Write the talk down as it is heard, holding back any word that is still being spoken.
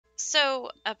So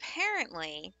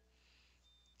apparently,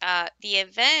 the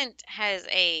event has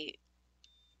a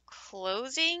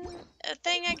closing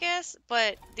thing, I guess,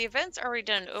 but the event's already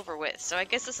done and over with. So I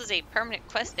guess this is a permanent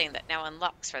quest thing that now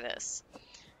unlocks for this.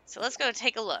 So let's go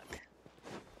take a look.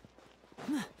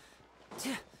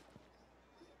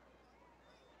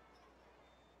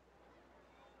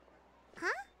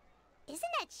 Huh?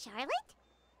 Isn't that Charlotte?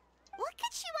 What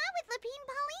could she want with Lapine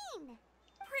Pauline?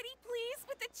 Pretty please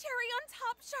with the cherry on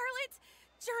top, Charlotte.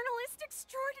 Journalist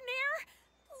extraordinaire.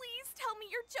 Please tell me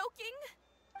you're joking.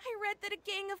 I read that a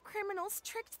gang of criminals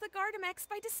tricked the Gardamex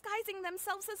by disguising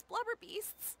themselves as blubber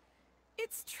beasts.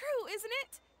 It's true, isn't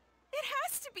it? It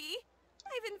has to be.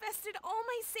 I've invested all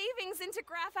my savings into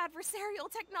graph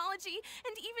adversarial technology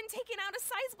and even taken out a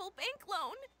sizable bank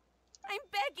loan. I'm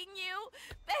begging you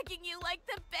like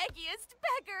the beggiest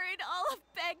beggar in all of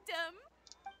begdom.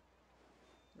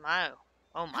 My,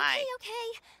 oh my.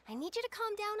 Okay. I need you to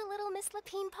calm down a little, Miss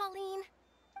Lapine Pauline.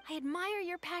 I admire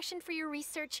your passion for your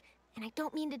research, and I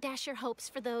don't mean to dash your hopes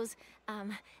for those,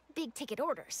 big-ticket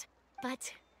orders.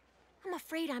 But I'm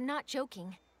afraid I'm not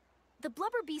joking. The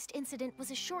Blubber Beast incident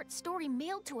was a short story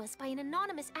mailed to us by an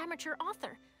anonymous amateur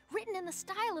author, written in the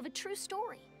style of a true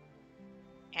story.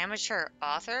 Amateur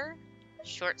author?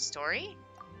 Short story?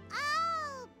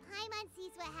 Oh, Paimon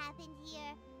sees what happened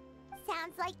here.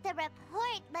 Sounds like the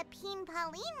report Lapine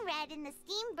Pauline read in the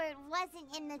Steambird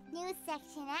wasn't in the news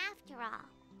section after all.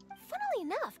 Funnily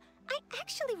enough, I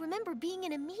actually remember being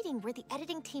in a meeting where the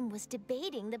editing team was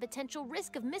debating the potential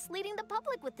risk of misleading the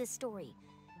public with this story.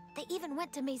 They even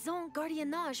went to Maison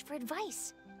Gardiennage for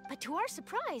advice. But to our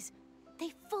surprise,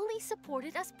 they fully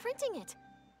supported us printing it.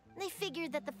 They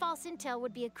figured that the false intel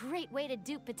would be a great way to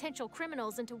dupe potential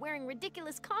criminals into wearing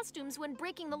ridiculous costumes when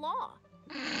breaking the law.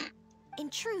 In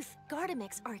truth,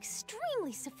 Gardamex are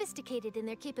extremely sophisticated in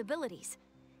their capabilities.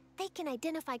 They can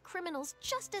identify criminals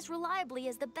just as reliably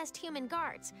as the best human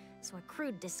guards, so a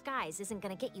crude disguise isn't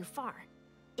gonna get you far.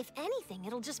 If anything,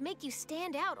 it'll just make you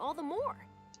stand out all the more.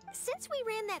 Since we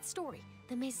ran that story,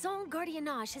 the Maison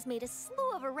Gardiennage has made a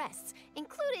slew of arrests,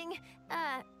 including,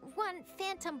 one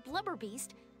phantom blubber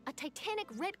beast, a titanic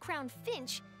red-crowned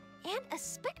finch, and a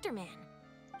Spectre Man.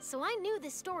 So I knew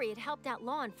this story had helped out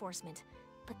law enforcement,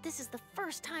 but this is the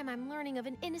first time I'm learning of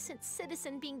an innocent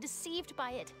citizen being deceived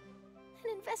by it,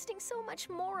 and investing so much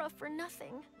Mora for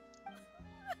nothing.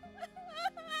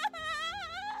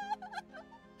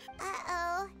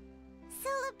 Uh-oh. So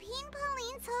Lapine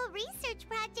Pauline's whole research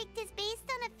project is based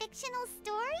on a fictional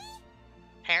story?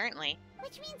 Apparently.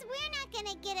 Which means we're not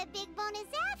gonna get a big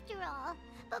bonus after all.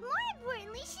 But more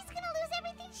importantly, she's gonna lose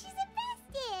everything she's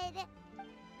invested.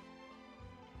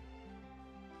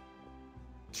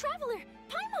 Traveler!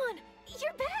 Paimon!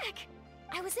 You're back!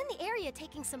 I was in the area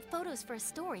taking some photos for a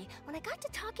story when I got to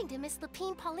talking to Miss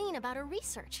Lapine Pauline about her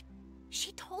research.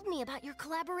 She told me about your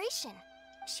collaboration.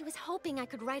 She was hoping I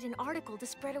could write an article to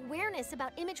spread awareness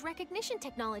about image recognition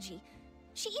technology.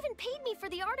 She even paid me for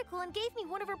the article and gave me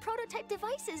one of her prototype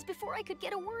devices before I could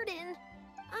get a word in.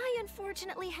 I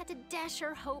unfortunately had to dash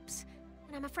her hopes,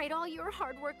 and I'm afraid all your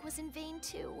hard work was in vain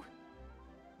too.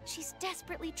 She's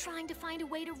desperately trying to find a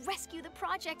way to rescue the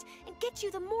project and get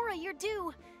you the Mora you're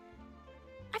due.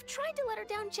 I've tried to let her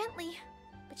down gently,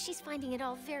 but she's finding it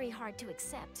all very hard to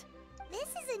accept. This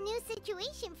is a new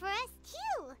situation for us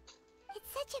too.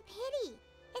 It's such a pity.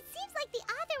 It seems like the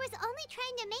author was only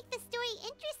trying to make the story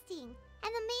interesting,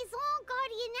 and the Maison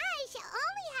Gardiennage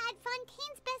only had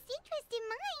Fontaine's best interest in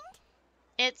mind.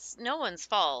 It's no one's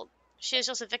fault. She is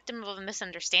just a victim of a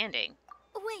misunderstanding.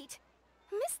 Wait,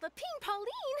 Miss Lapine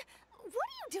Pauline? What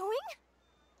are you doing?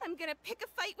 I'm gonna pick a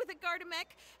fight with a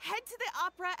Gardamek, head to the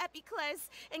Opera at Biclez,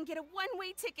 and get a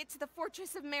one-way ticket to the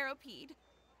Fortress of Meropide.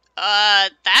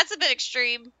 That's a bit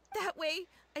extreme. That way,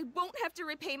 I won't have to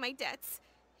repay my debts.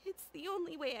 It's the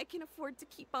only way I can afford to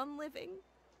keep on living.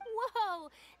 Whoa,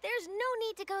 there's no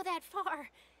need to go that far.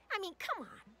 I mean, come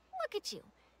on, look at you.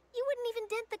 You wouldn't even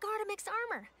dent the Gardamek's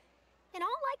armor. In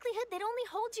all likelihood, they'd only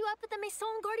hold you up at the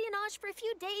Maison Gardiennage for a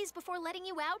few days before letting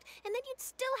you out, and then you'd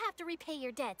still have to repay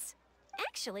your debts.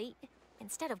 Actually,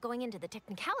 instead of going into the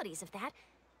technicalities of that,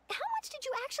 how much did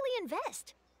you actually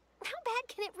invest? How bad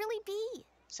can it really be?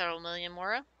 Several million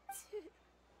Mora?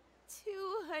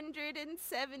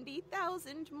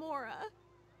 270,000 Mora.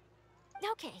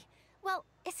 Okay, well,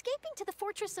 escaping to the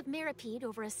Fortress of Meropide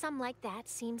over a sum like that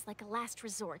seems like a last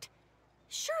resort.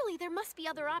 Surely there must be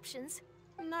other options.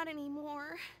 Not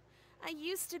anymore. I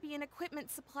used to be an equipment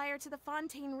supplier to the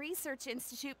Fontaine Research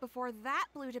Institute before that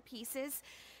blew to pieces,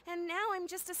 and now I'm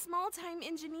just a small-time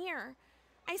engineer.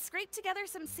 I scraped together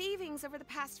some savings over the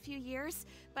past few years,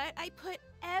 but I put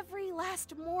every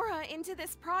last mora into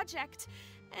this project,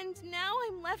 and now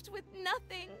I'm left with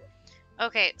nothing.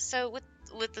 Okay, so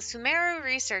with the Sumeru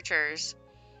researchers,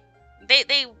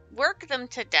 they work them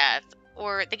to death,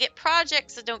 or they get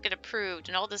projects that don't get approved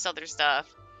and all this other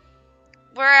stuff.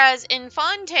 Whereas in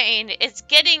Fontaine, it's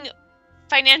getting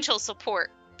financial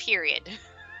support, period.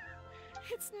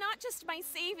 It's not just my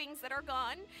savings that are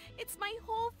gone. It's my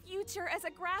whole future as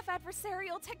a graph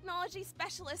adversarial technology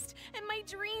specialist and my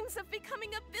dreams of becoming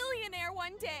a billionaire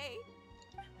one day.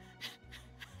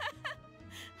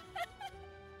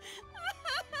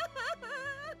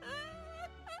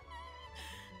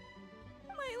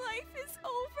 My life is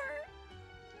over.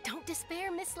 Don't despair,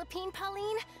 Miss Lapine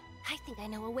Pauline. I think I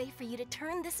know a way for you to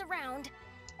turn this around.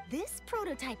 This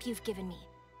prototype you've given me,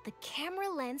 the camera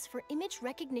lens for image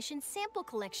recognition sample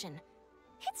collection.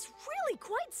 It's really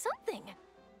quite something.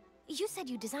 You said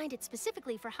you designed it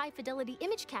specifically for high-fidelity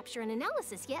image capture and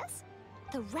analysis, yes?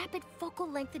 The rapid focal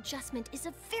length adjustment is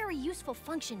a very useful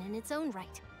function in its own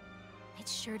right.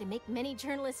 It's sure to make many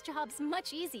journalists' jobs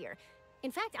much easier.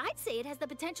 In fact, I'd say it has the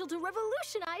potential to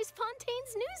revolutionize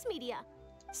Fontaine's news media.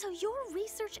 So your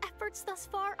research efforts thus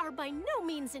far are by no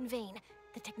means in vain.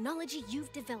 The technology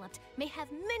you've developed may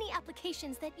have many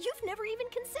applications that you've never even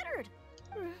considered.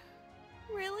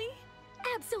 Really?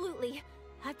 Absolutely.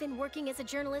 I've been working as a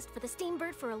journalist for the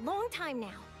Steambird for a long time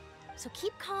now. So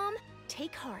keep calm,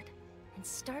 take heart, and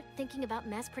start thinking about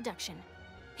mass production.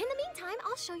 In the meantime,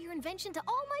 I'll show your invention to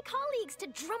all my colleagues to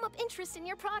drum up interest in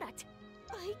your product.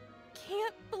 I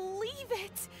can't believe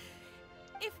it.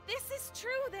 If this is true,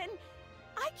 then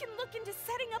I can look into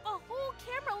setting up a whole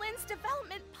camera lens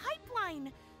development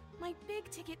pipeline. My big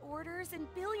ticket orders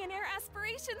and billionaire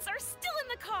aspirations are still in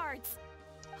the cards.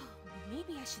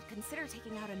 Maybe I should consider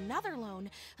taking out another loan.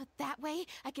 That way,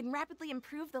 I can rapidly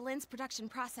improve the lens production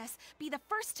process, be the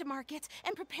first to market,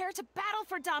 and prepare to battle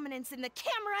for dominance in the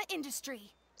camera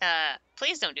industry.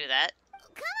 Please don't do that.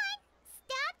 Come on,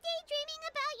 stop daydreaming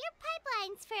about your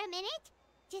pipelines for a minute.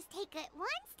 Just take it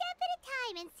one step at a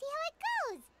time and see how it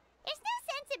goes. There's no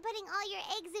sense in putting all your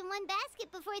eggs in one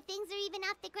basket before things are even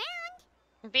off the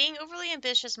ground. Being overly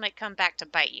ambitious might come back to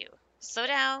bite you. Slow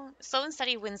down. Slow and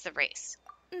steady wins the race.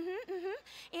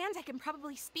 And I can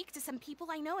probably speak to some people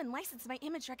I know and license my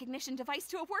image recognition device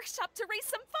to a workshop to raise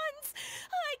some funds.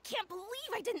 I can't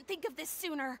believe I didn't think of this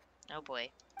sooner. Oh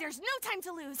boy. There's no time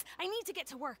to lose. I need to get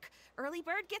to work. Early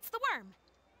bird gets the worm.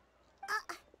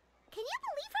 Can you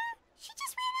believe her? She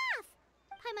just ran off.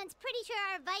 Paimon's pretty sure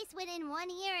our advice went in one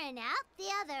ear and out the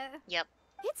other. Yep.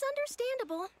 It's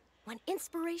understandable. When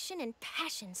inspiration and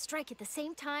passion strike at the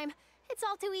same time, it's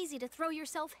all too easy to throw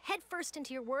yourself headfirst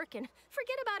into your work and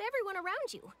forget about everyone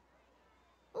around you.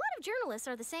 A lot of journalists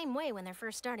are the same way when they're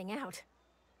first starting out.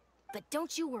 But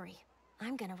don't you worry.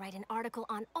 I'm gonna write an article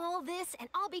on all this, and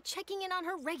I'll be checking in on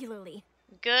her regularly.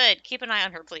 Good. Keep an eye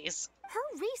on her, please. Her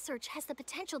research has the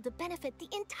potential to benefit the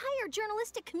entire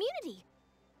journalistic community.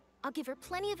 I'll give her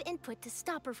plenty of input to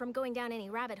stop her from going down any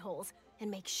rabbit holes, and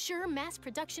make sure mass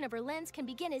production of her lens can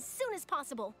begin as soon as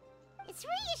possible. It's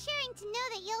reassuring to know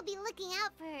that you'll be looking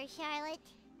out for her, Charlotte.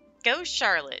 Go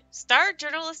Charlotte. Star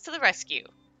journalist to the rescue.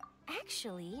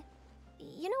 Actually,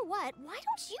 you know what? Why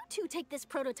don't you two take this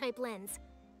prototype lens?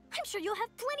 I'm sure you'll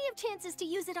have plenty of chances to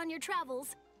use it on your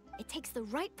travels. It takes the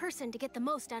right person to get the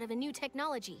most out of a new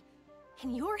technology.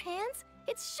 In your hands,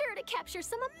 it's sure to capture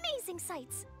some amazing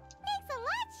sights. Thanks a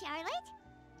lot, Charlotte.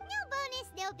 No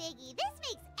bonus, no biggie. This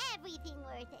makes everything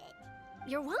worth it.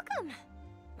 You're welcome.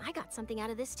 I got something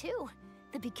out of this too.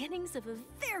 The beginnings of a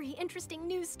very interesting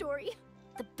news story.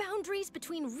 The boundaries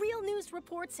between real news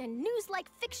reports and news-like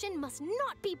fiction must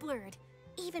not be blurred,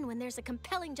 even when there's a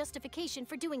compelling justification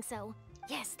for doing so.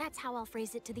 Yes, that's how I'll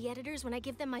phrase it to the editors when I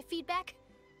give them my feedback.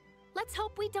 Let's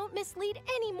hope we don't mislead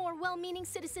any more well-meaning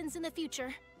citizens in the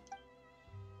future.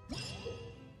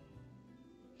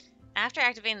 After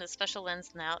activating the special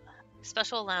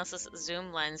analysis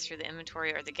zoom lens through the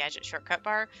inventory or the gadget shortcut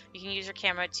bar, you can use your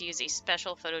camera to use a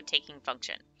special photo taking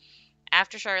function.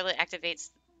 After Charlotte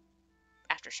activates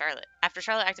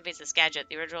this gadget,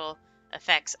 the original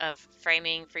effects of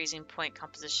framing, freezing point,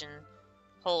 composition,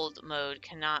 hold mode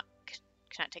cannot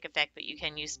take effect, but you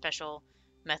can use special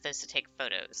methods to take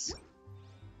photos.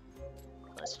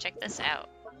 Let's check this out.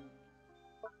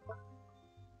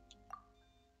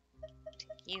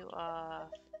 Take you off.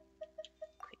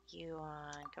 Put you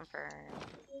on. Confirm.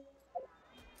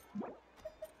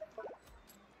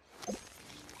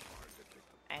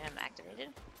 Item activated.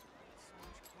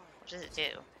 What does it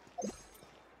do?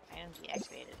 Item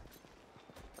deactivated.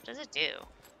 What does it do?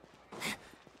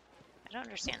 I don't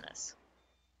understand this.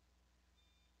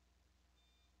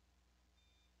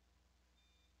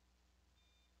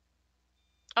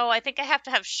 Oh, I think I have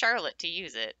to have Charlotte to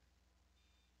use it.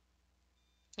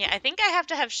 Yeah, I think I have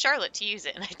to have Charlotte to use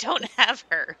it, and I don't have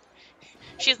her.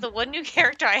 She's the one new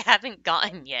character I haven't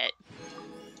gotten yet.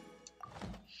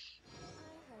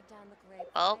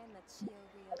 Well,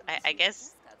 I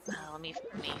guess. Let me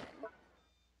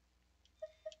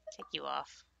take you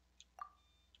off,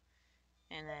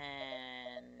 and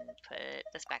then put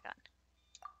this back on.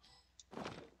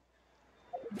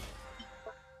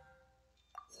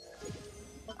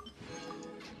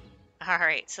 All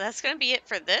right, so that's gonna be it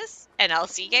for this, and I'll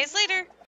see you guys later.